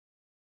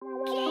Y'all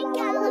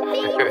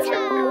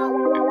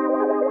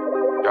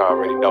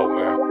already know,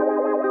 man.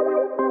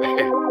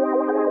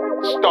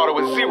 Started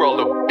with zero,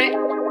 little bitch.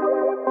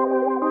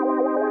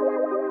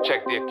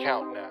 Check the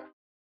account now.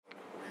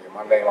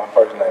 Yeah, my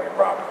first name is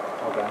Robbo.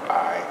 Okay.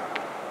 Alright.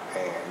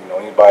 And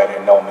anybody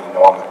that know me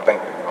know I'm a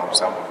thinker, you know what I'm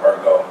saying? I'm a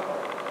Virgo.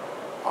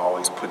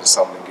 Always putting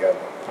something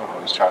together.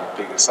 Always trying to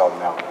figure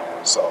something out,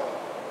 man. So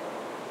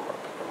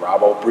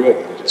Robbo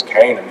Brilliant, it just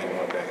came to me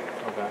one day.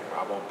 Okay.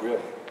 Robbo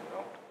Brilliant, you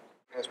know.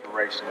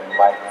 Inspiration in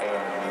life and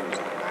in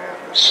music, man.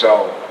 For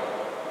sure.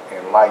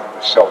 In life,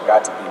 for sure,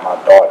 got to be my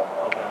daughter.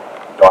 Okay.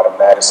 Daughter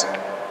Madison.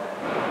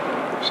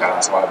 Shout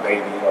out to my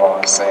baby, you know what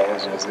I'm saying?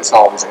 It's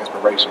always an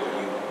inspiration for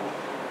you.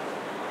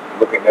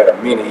 Looking at a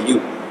mini you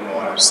know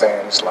what I'm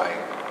saying? It's like,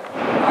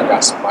 I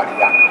got somebody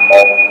I can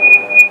mold.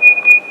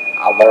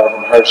 I learned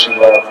from her, she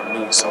learned from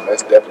me, so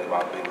that's definitely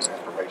my biggest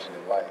inspiration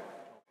in life.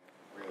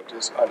 Real,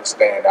 just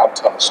understand I'm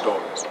telling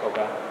stories.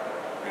 Okay.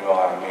 You know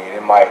what I mean?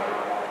 It might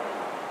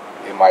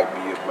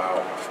be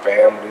about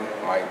family,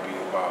 it might be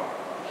about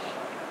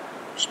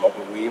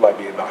smoking weed, it might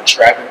be about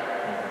trapping.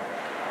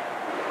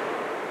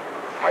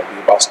 Might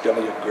be about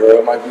stealing your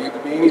girl, it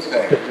could be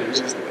anything.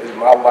 It's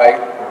my life,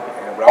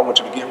 and what I want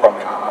you to get from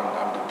it,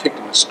 I'm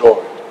depicting the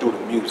story through the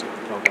music.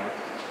 Okay.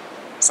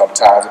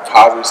 Sometimes it's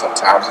positive,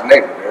 sometimes it's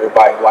negative.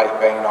 Everybody's life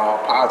ain't all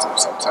positive,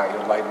 sometimes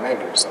your life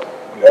negative. So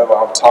whatever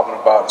I'm talking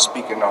about and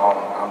speaking on,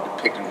 I'm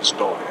depicting the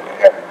story that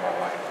happened in my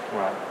life.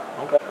 Right.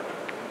 Okay.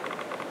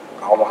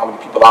 I don't know how many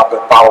people out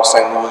there follow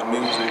St. Louis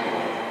music,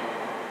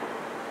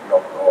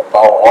 or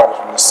follow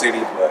artists from the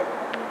city, but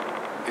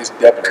it's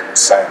definitely the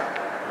sound.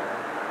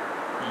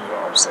 You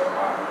know what I'm saying? I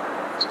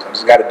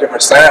just got a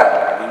different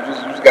sound. You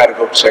just got to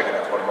go check it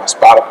out. Go to my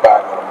Spotify,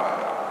 go to my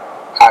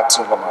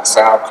iTunes, or my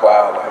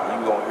SoundCloud. Like,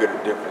 you gonna hear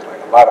the difference.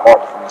 Like, a lot of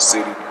artists from the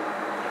city,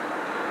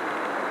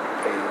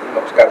 they,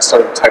 it's got a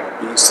certain type of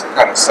beat,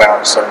 kind of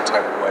sound, a certain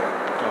type of way,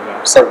 Okay.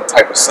 a certain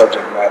type of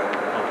subject matter.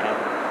 Okay.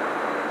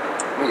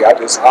 Me, I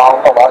don't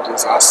know.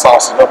 I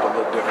sauce it up a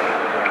little different. You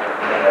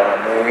know what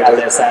I mean? Got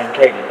that same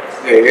cadence.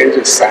 Yeah, it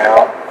just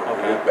sound.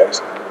 Okay.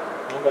 Basically.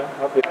 Okay.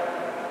 I feel.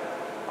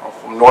 I'm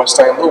from North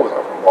St. Louis.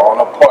 I'm from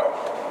Walnut Park.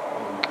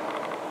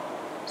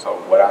 So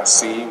what I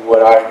see,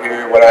 what I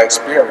hear, what I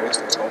experience,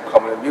 it's gonna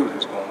come in the music.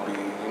 It's gonna be,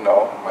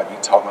 might be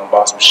talking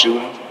about some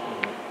shooting,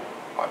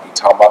 might be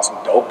talking about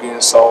some dope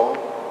getting sold.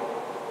 You know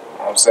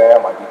what I'm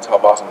saying? Might be talking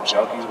about some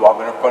junkies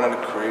walking in front of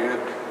the crib.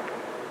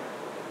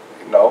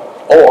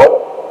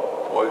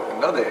 Or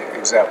another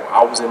example,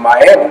 I was in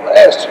Miami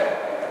last year.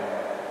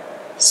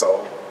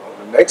 So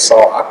the next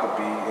song I could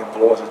be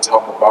influenced to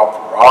talk about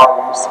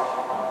Ferraris,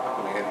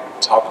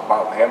 talk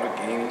about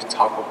Lamborghinis,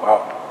 talk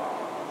about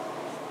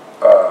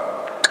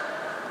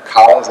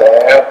Collins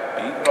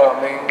Ave, you know what I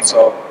mean?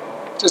 So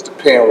just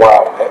depending where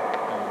I'm at.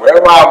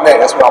 Wherever I'm at,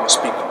 that's what I'm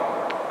speaking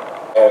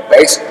on. And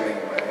basically,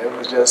 man, it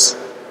was just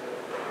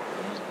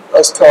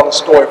us telling a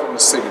story from the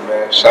city,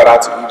 man. Shout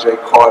out to EJ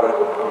Carter,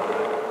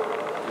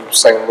 from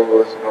St.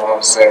 Louis, you know what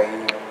I'm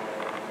saying?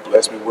 He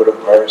blessed me with a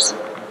verse.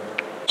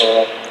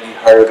 He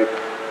heard it.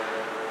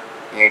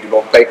 He ain't do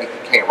no faking.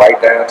 He came right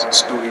down to the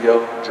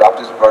studio, dropped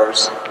his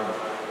verse. You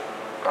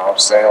know what I'm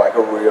saying? Like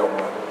a real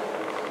one.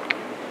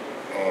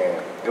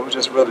 And it was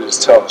just really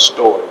just telling a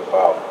story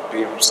about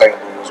being from St.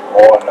 Louis,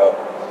 growing up,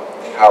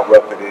 how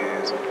rough it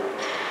is. It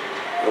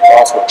was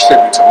also a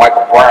tribute to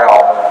Michael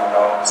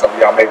Brown. Some of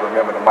y'all may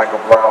remember the Michael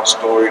Brown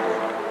story,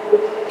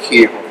 the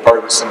kid from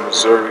Ferguson,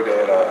 Missouri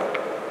that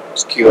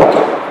was killed,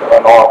 the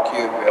unarmed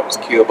kid that was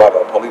killed by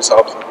the police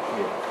officer.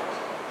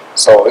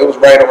 So it was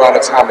right around the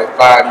time that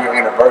 5-year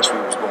anniversary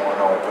was going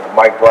on for the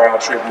Mike Brown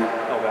tribute.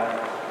 Okay.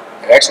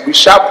 And actually, we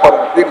shot part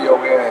of the video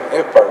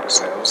in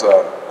Ferguson. It was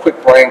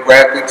Quick Brain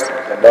Graphics,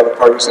 another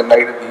Ferguson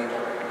native.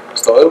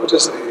 So it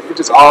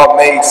just all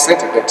made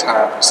sense at that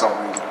time for some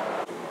reason.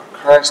 My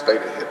current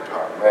state of hip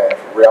hop, man,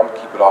 for real, I'm gonna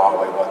keep it all the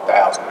way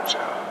 1,000 with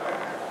y'all, man.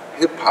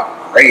 Hip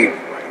hop gravy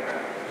right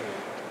now.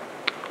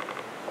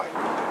 Like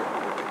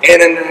with the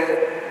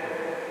internet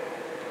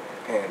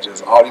and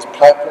just all these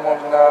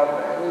platforms now,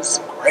 man, it's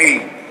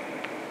gravy.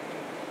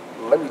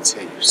 Let me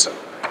tell you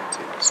something.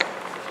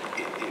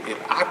 If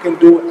I can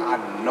do it, I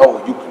know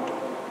you can do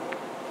it.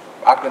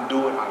 If I can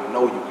do it, I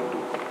know you can do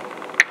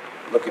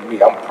it. Look at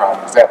me, I'm a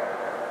prime example.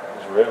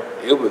 It's real.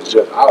 It was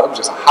just a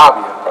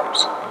hobby at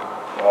first.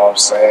 You know what I'm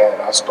saying?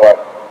 I start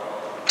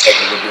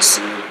taking a little bit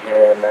serious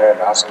here and there,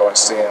 and I start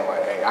seeing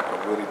like, hey, I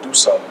could really do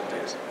something with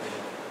this.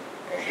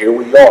 And here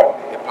we are.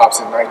 Hip hop's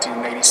in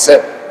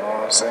 1987. You know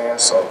what I'm saying?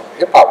 So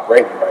hip hop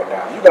gravy right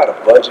now. You got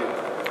a budget.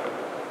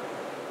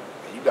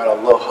 You got a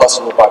little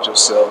hustle about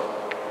yourself.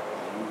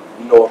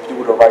 You know if you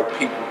were the right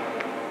people,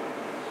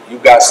 you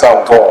got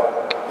something going.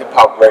 Hip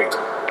hop gravy.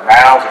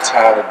 Now's the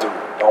time to do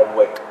it. Don't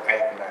wait.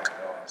 Act now. You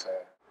know what I'm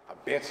saying?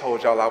 I've been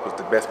told y'all I was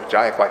the best, but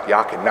y'all act like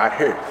y'all cannot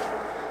hear.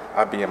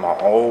 I be in my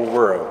own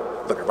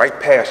world, looking right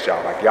past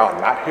y'all like y'all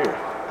not here.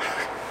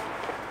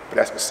 But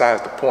that's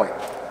besides the point.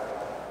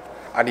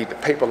 I need the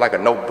paper like a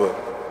notebook.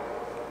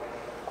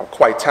 I'm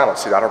quite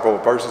talented. I done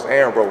wrote verses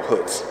and wrote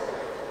hooks.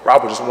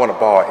 Robbo just won a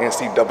ball,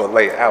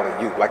 NCAA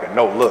alley-oop, like a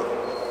no-look.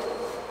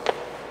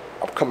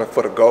 I'm coming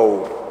for the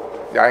gold.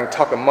 Y'all ain't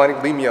talking money,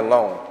 leave me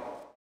alone.